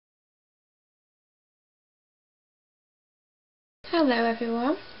Hello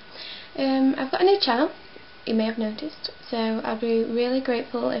everyone, I've got a new channel, you may have noticed, so I'd be really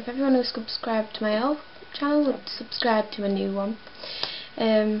grateful if everyone who subscribed to my old channel would subscribe to a new one.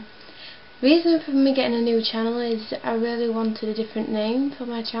 Reason for me getting a new channel is I really wanted a different name for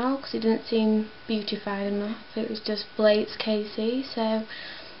my channel because it didn't seem beautified enough. It was just Blades KC, so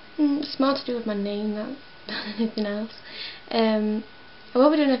it's more to do with my name than anything else. I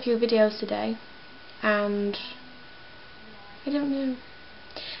will be doing a few videos today, and I don't know.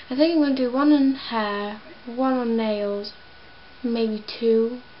 I think I'm going to do one on hair, one on nails, maybe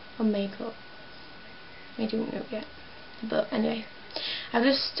two on makeup. I don't know yet. But anyway, I've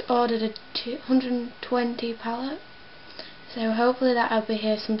just ordered a 120 palette, so hopefully that'll be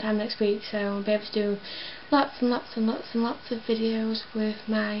here sometime next week, so I'll be able to do lots and lots and lots and lots of videos with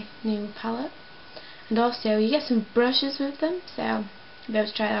my new palette. And also you get some brushes with them, so I'll be able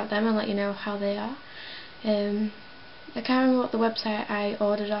to try out them and let you know how they are. I can't remember what the website I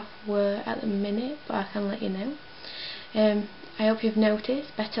ordered off were at the minute, but I can let you know. I hope you've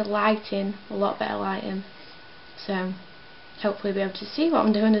noticed better lighting, a lot better lighting, so hopefully be able to see what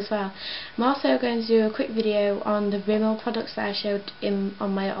I'm doing as well. I'm also going to do a quick video on the Rimmel products that I showed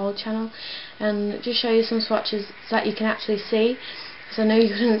on my old channel, and just show you some swatches so that you can actually see, because I know you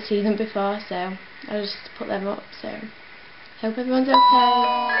couldn't see them before, so I'll just put them up. So hope everyone's okay.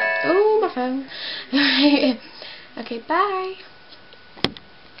 Oh, my phone. Okay, bye.